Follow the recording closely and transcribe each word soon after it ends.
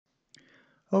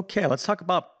Okay, let's talk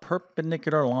about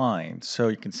perpendicular lines. So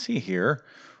you can see here,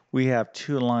 we have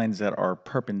two lines that are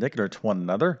perpendicular to one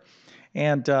another.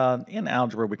 And in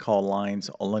algebra, we call lines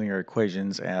linear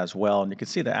equations as well. And you can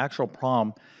see the actual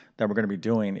problem that we're going to be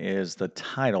doing is the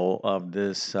title of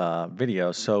this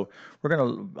video. So we're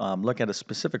going to look at a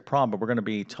specific problem, but we're going to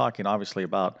be talking obviously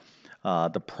about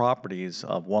the properties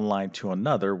of one line to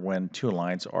another when two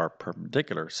lines are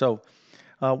perpendicular. So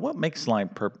what makes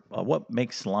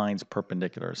lines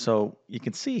perpendicular? So you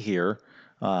can see here,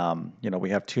 we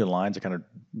have two lines. I kind of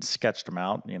sketched them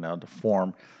out, to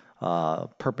form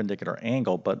perpendicular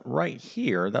angle. But right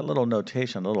here, that little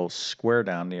notation, a little square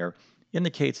down there,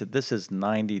 indicates that this is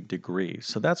 90 degrees.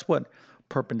 So that's what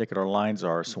perpendicular lines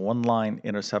are. So one line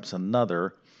intercepts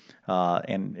another,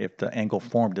 and if the angle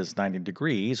formed is 90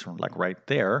 degrees, like right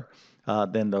there,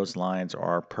 then those lines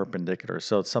are perpendicular.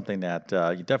 So it's something that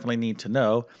you definitely need to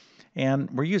know. And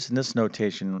we're using this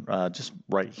notation just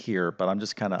right here, but I'm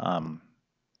just kind of,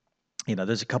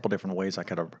 there's a couple different ways I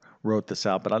could have wrote this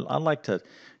out, but I like to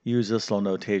use this little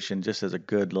notation just as a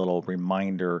good little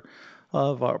reminder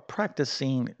of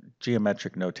practicing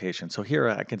geometric notation. So here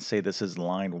I can say this is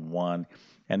line 1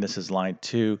 and this is line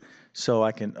 2. So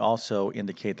I can also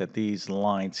indicate that these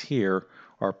lines here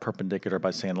are perpendicular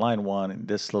by saying line 1,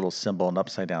 this little symbol, an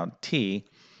upside down T,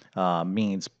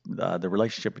 means the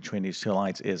relationship between these two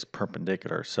lines is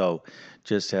perpendicular. So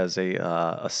just as a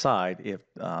aside, if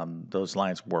those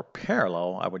lines were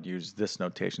parallel, I would use this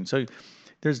notation. So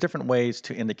there's different ways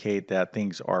to indicate that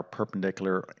things are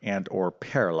perpendicular and or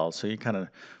parallel. So you kind of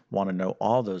want to know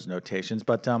all those notations.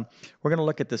 But we're going to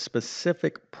look at the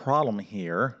specific problem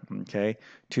here, okay,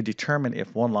 to determine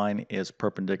if one line is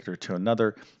perpendicular to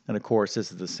another. And of course,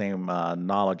 this is the same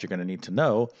knowledge you're going to need to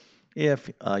know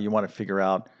if you want to figure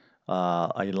out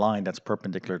a line that's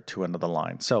perpendicular to another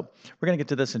line. So we're going to get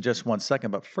to this in just one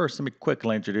second, but first let me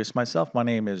quickly introduce myself. My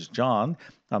name is John.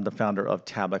 I'm the founder of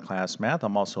TabletClass Math.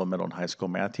 I'm also a middle and high school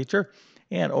math teacher,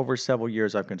 and over several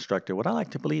years I've constructed what I like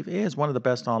to believe is one of the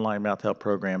best online math help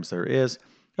programs there is.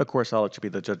 Of course, I'll let you be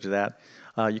the judge of that.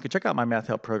 You can check out my math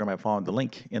help program by following the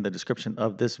link in the description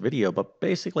of this video, but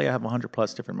basically I have 100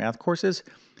 plus different math courses.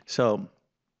 So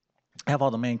I have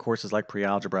all the main courses like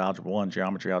pre-algebra, algebra 1,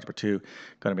 geometry, algebra 2,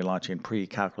 going to be launching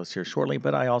pre-calculus here shortly,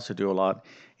 but I also do a lot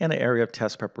in the area of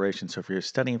test preparation. So if you're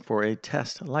studying for a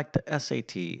test like the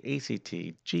SAT,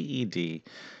 ACT, GED,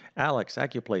 ALEX,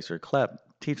 AccuPlacer, CLEP,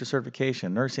 teacher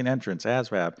certification, nursing entrance,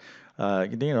 ASVAB,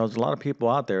 there's a lot of people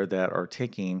out there that are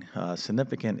taking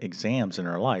significant exams in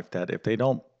their life that if they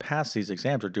don't pass these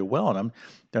exams or do well on them,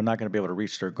 they're not going to be able to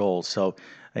reach their goals. So,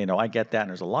 I get that, and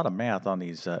there's a lot of math on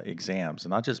these exams, and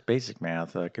not just basic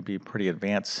math. It could be pretty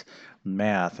advanced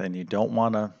math, and you don't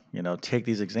want to, take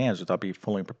these exams without being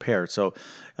fully prepared. So,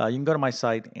 you can go to my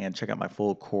site and check out my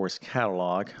full course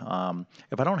catalog.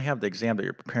 If I don't have the exam that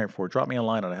you're preparing for, drop me a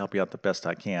line, and I'll help you out the best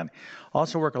I can. I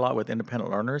also work a lot with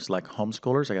independent learners like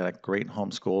homeschoolers. I got a great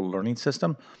homeschool learning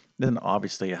system. Then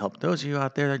obviously I help those of you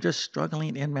out there that are just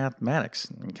struggling in mathematics.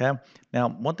 Okay. Now,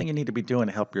 one thing you need to be doing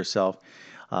to help yourself,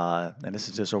 and this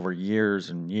is just over years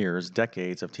and years,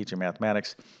 decades of teaching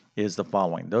mathematics, is the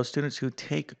following. Those students who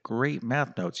take great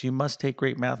math notes, you must take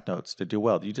great math notes to do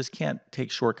well. You just can't take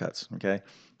shortcuts, okay?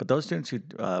 But those students who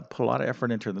put a lot of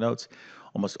effort into the notes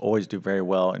almost always do very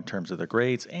well in terms of the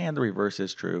grades, and the reverse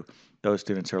is true. Those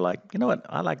students are like, you know what,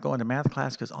 I like going to math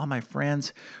class because all my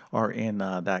friends are in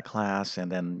that class,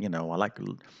 and then, I like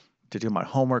to do my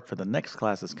homework for the next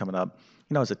class that's coming up.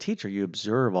 As a teacher, you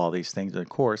observe all these things. And of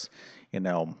course,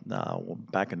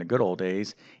 back in the good old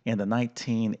days, in the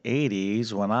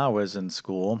 1980s, when I was in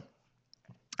school,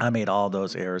 I made all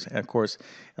those errors. And of course,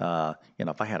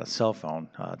 if I had a cell phone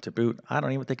to boot, I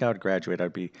don't even think I would graduate.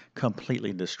 I'd be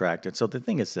completely distracted. So the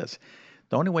thing is this.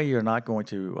 The only way you're not going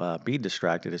to be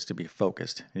distracted is to be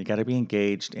focused. You got to be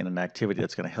engaged in an activity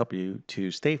that's going to help you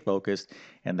to stay focused,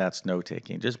 and that's note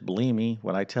taking. Just believe me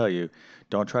when I tell you,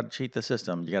 don't try to cheat the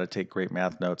system. You got to take great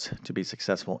math notes to be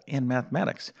successful in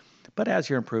mathematics. But as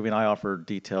you're improving, I offer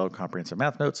detailed, comprehensive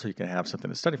math notes so you can have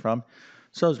something to study from.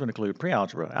 So those would include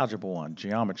pre-algebra, algebra 1,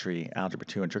 geometry, algebra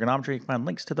 2, and trigonometry. You can find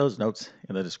links to those notes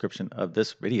in the description of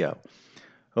this video.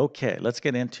 Okay, let's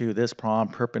get into this problem,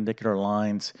 perpendicular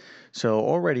lines. So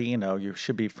already, you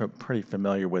should be pretty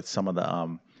familiar with some of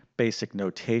the basic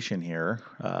notation here,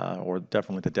 or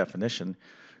definitely the definition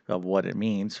of what it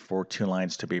means for two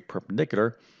lines to be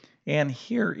perpendicular. And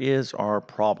here is our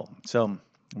problem. So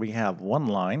we have one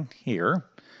line here,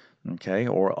 okay,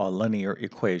 or a linear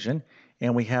equation,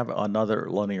 and we have another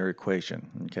linear equation,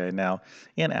 okay. Now,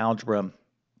 in algebra,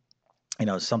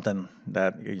 something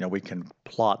that, we can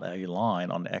plot a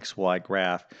line on the XY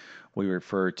graph we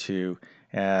refer to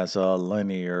as a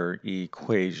linear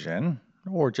equation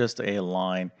or just a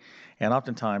line. And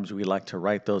oftentimes we like to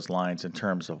write those lines in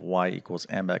terms of y equals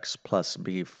mx plus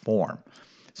b form.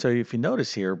 So if you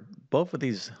notice here, both of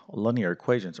these linear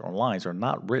equations or lines are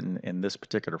not written in this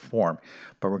particular form,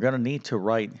 but we're going to need to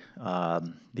write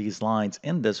these lines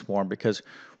in this form because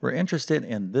we're interested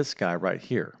in this guy right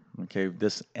here, okay,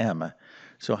 this m.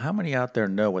 So how many out there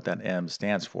know what that m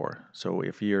stands for? So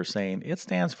if you're saying it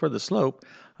stands for the slope,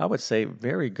 I would say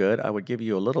very good. I would give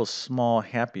you a little small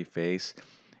happy face.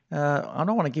 I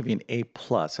don't want to give you an A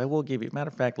plus. I will give you, matter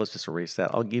of fact, let's just erase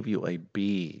that. I'll give you a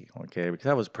B, okay, because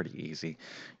that was pretty easy.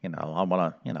 I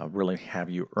want to, really have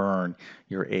you earn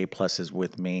your A pluses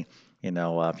with me.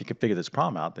 If you can figure this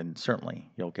problem out, then certainly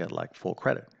you'll get like full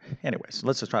credit. Anyway, so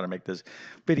let's just try to make this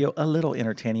video a little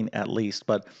entertaining at least,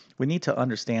 but we need to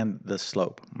understand the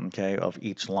slope, okay, of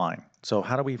each line. So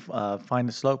how do we find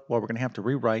the slope? Well, we're going to have to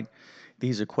rewrite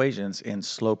these equations in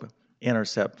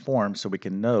slope-intercept form so we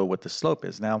can know what the slope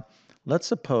is. Now, let's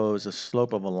suppose a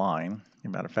slope of a line. As a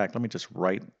matter of fact, let me just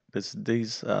write this.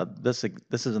 This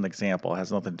is an example. It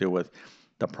has nothing to do with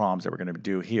the problems that we're going to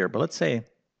do here. But let's say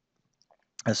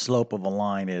a slope of a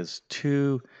line is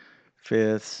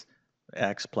 2/5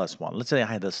 x plus 1. Let's say I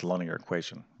had this linear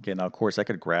equation. Okay, now of course I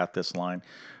could graph this line,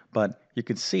 but you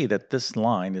can see that this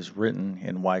line is written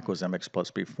in y equals mx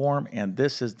plus b form, and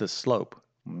this is the slope.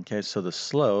 Okay, so the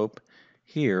slope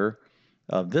here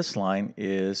of this line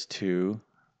is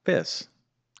 2/5.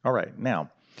 All right, now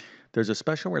there's a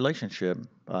special relationship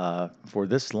for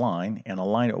this line and a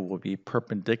line that will be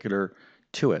perpendicular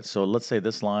to it. So let's say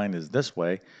this line is this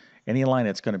way. Any line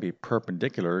that's going to be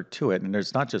perpendicular to it, and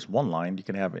there's not just one line, you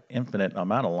can have an infinite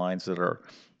amount of lines that are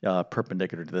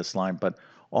perpendicular to this line, but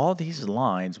all these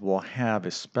lines will have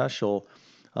a special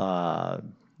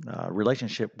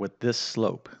relationship with this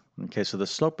slope. Okay, so the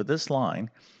slope of this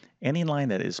line, any line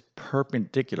that is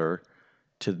perpendicular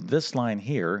to this line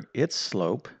here, its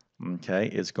slope, okay,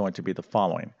 is going to be the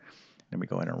following. Let me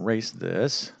go ahead and erase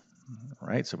this, all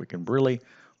right, so we can really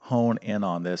hone in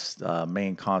on this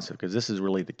main concept because this is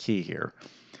really the key here.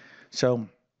 So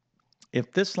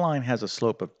if this line has a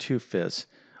slope of 2/5,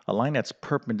 a line that's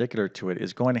perpendicular to it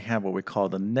is going to have what we call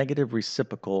the negative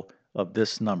reciprocal of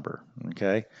this number,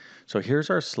 okay? So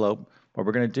here's our slope. What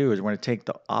we're going to do is we're going to take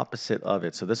the opposite of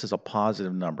it. So this is a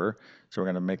positive number, so we're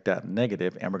going to make that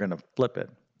negative, and we're going to flip it.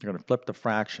 You're going to flip the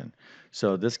fraction.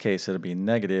 So in this case, it'll be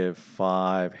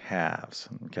 -5/2,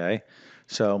 okay?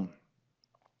 So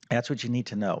that's what you need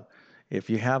to know. If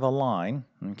you have a line,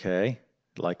 okay,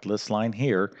 like this line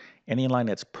here, any line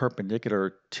that's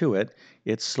perpendicular to it,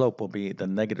 its slope will be the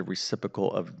negative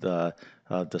reciprocal of the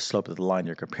slope of the line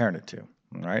you're comparing it to.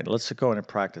 All right, let's go in and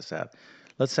practice that.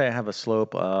 Let's say I have a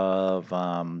slope of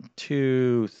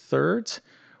 2/3.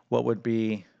 What would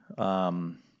be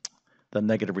the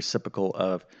negative reciprocal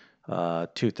of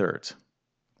 2/3?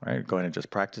 All right, go ahead and just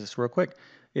practice this real quick.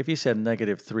 If you said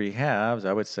 -3/2,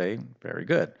 I would say very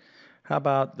good. How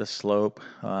about the slope?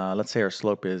 Let's say our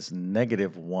slope is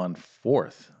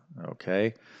 -1/4.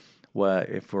 Okay. Well,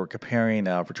 if we're comparing,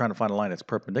 if we're trying to find a line that's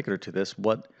perpendicular to this,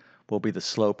 what will be the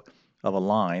slope of a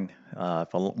line?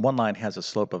 If one line has a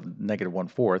slope of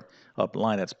 -1/4, a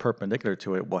line that's perpendicular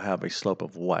to it will have a slope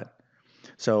of what?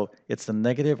 So it's the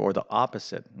negative or the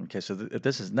opposite. Okay, so if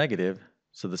this is negative,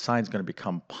 so the sign is going to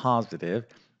become positive,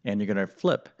 and you're going to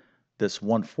flip this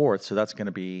 1/4, so that's going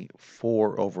to be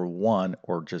 4/1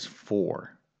 or just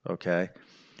 4. Okay,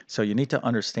 so you need to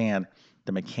understand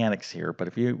the mechanics here. But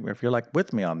if you're like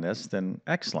with me on this, then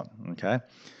excellent. Okay,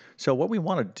 so what we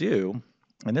want to do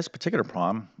in this particular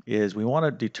problem is we want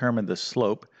to determine the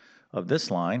slope of this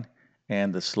line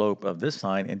and the slope of this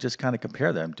line and just kind of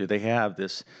compare them. Do they have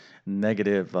this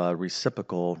negative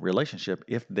reciprocal relationship?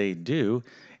 If they do,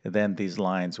 then these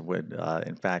lines would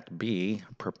in fact be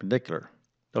perpendicular.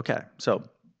 Okay, so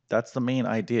that's the main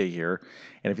idea here.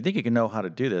 And if you think you can know how to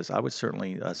do this, I would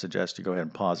certainly suggest you go ahead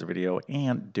and pause the video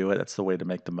and do it. That's the way to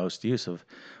make the most use of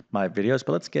my videos.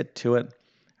 But let's get to it.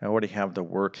 I already have the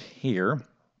work here.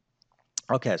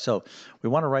 Okay, so we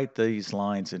want to write these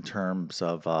lines in terms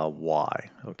of y,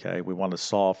 okay? We want to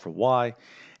solve for y,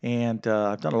 and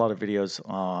I've done a lot of videos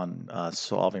on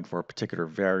solving for a particular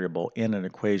variable in an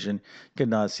equation. You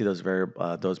can see those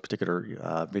particular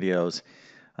videos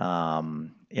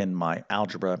in my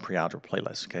algebra and pre-algebra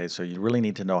playlist, okay? So you really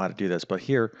need to know how to do this, but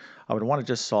here I would want to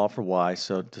just solve for y.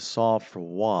 So to solve for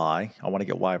y, I want to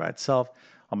get y by itself.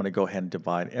 I'm going to go ahead and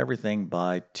divide everything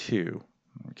by 2,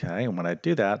 okay? And when I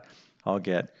do that, I'll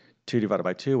get 2 divided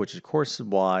by 2, which of course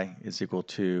y is equal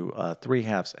to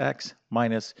 3/2 x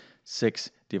minus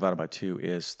 6 divided by 2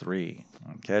 is 3.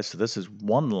 Okay, so this is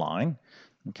one line.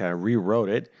 Okay, I rewrote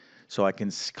it so I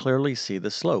can clearly see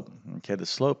the slope. Okay, the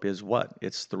slope is what?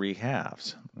 It's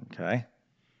 3/2. Okay,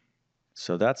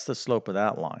 so that's the slope of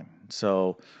that line.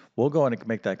 So we'll go in and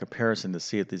make that comparison to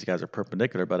see if these guys are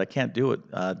perpendicular, but I can't do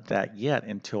it that yet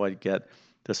until I get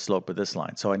the slope of this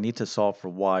line. So I need to solve for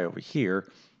y over here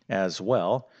as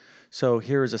well. So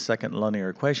here is a second linear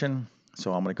equation.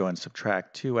 So I'm going to go and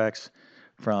subtract 2x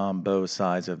from both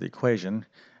sides of the equation,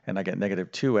 and I get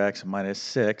negative 2x minus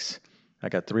 6. I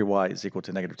got 3y is equal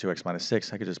to negative 2x minus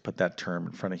 6. I could just put that term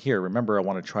in front of here. Remember, I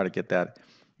want to try to get that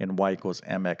in y equals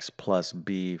mx plus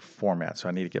b format. So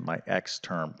I need to get my x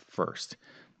term first.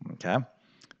 Okay.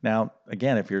 Now,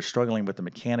 again, if you're struggling with the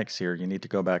mechanics here, you need to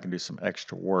go back and do some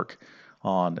extra work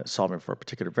on solving for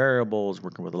particular variables,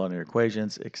 working with linear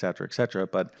equations, etc., etc.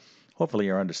 But hopefully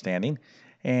you're understanding.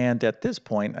 And at this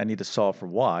point, I need to solve for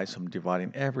y. So I'm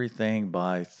dividing everything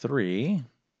by 3.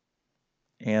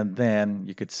 And then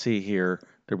you could see here,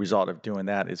 the result of doing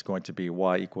that is going to be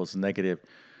y equals negative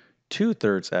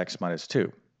 2/3 x minus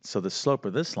 2. So the slope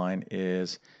of this line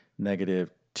is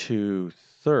negative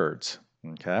 2/3.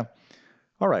 Okay.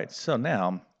 All right. So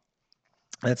now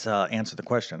let's answer the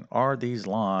question. Are these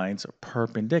lines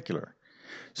perpendicular?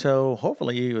 So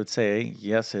hopefully you would say,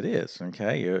 yes, it is,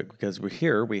 okay? Because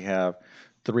here we have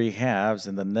 3/2,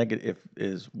 and the negative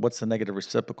is, what's the negative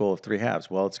reciprocal of 3/2?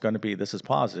 Well, it's going to be, this is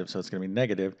positive, so it's going to be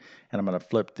negative, and I'm going to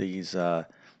flip these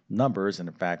numbers, and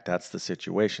in fact, that's the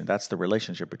situation. That's the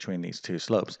relationship between these two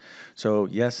slopes. So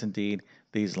yes, indeed,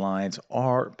 these lines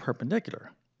are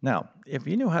perpendicular. Now, if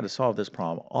you knew how to solve this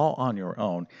problem all on your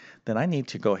own, then I need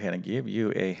to go ahead and give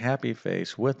you a happy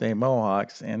face with a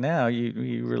mohawk. And now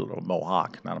you really,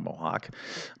 mohawk, not a mohawk,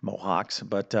 mohawks.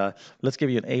 But let's give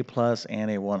you an A plus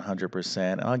and a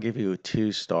 100%. I'll give you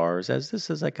 2 stars, as this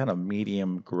is a kind of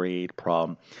medium grade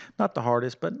problem. Not the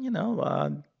hardest, but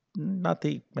not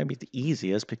maybe the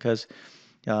easiest, because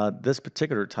this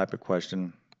particular type of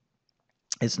question,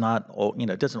 it's not,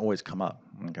 it doesn't always come up,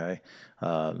 okay?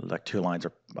 Like 2 lines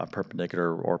are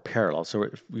perpendicular or parallel. So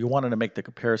if you wanted to make the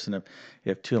comparison of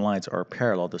if 2 lines are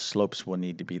parallel, the slopes will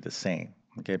need to be the same,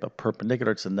 okay? But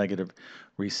perpendicular, it's a negative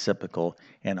reciprocal,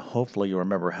 and hopefully you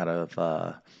remember how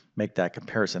to make that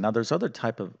comparison. Now, there's other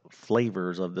type of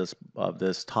flavors of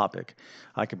this topic.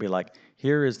 I could be like,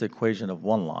 here is the equation of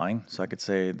one line. So I could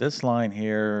say this line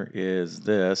here is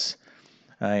this,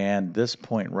 and this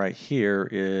point right here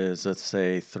is, let's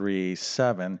say, 3,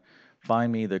 7.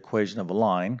 Find me the equation of a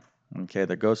line, okay,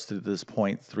 that goes through this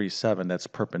point 3, 7 that's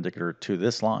perpendicular to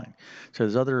this line. So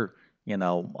there's other,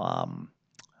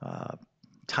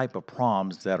 type of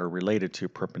problems that are related to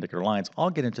perpendicular lines. I'll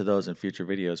get into those in future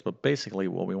videos, but basically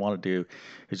what we want to do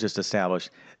is just establish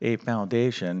a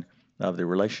foundation of the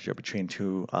relationship between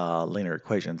 2 linear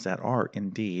equations that are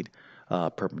indeed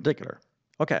perpendicular.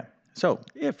 Okay. So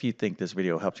if you think this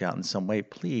video helped you out in some way,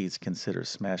 please consider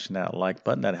smashing that like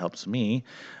button. That helps me.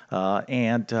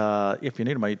 And if you're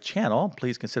new to my channel,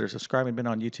 please consider subscribing. Been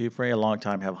on YouTube for a long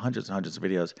time, have hundreds and hundreds of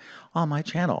videos on my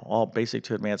channel, all basic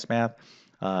to advanced math.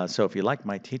 So if you like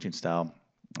my teaching style,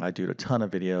 I do a ton of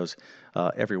videos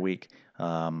every week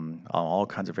on all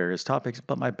kinds of various topics,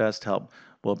 but my best help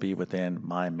will be within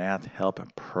my math help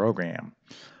program.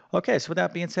 Okay, so with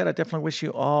that being said, I definitely wish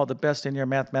you all the best in your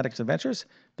mathematics adventures.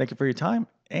 Thank you for your time,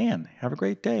 and have a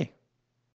great day.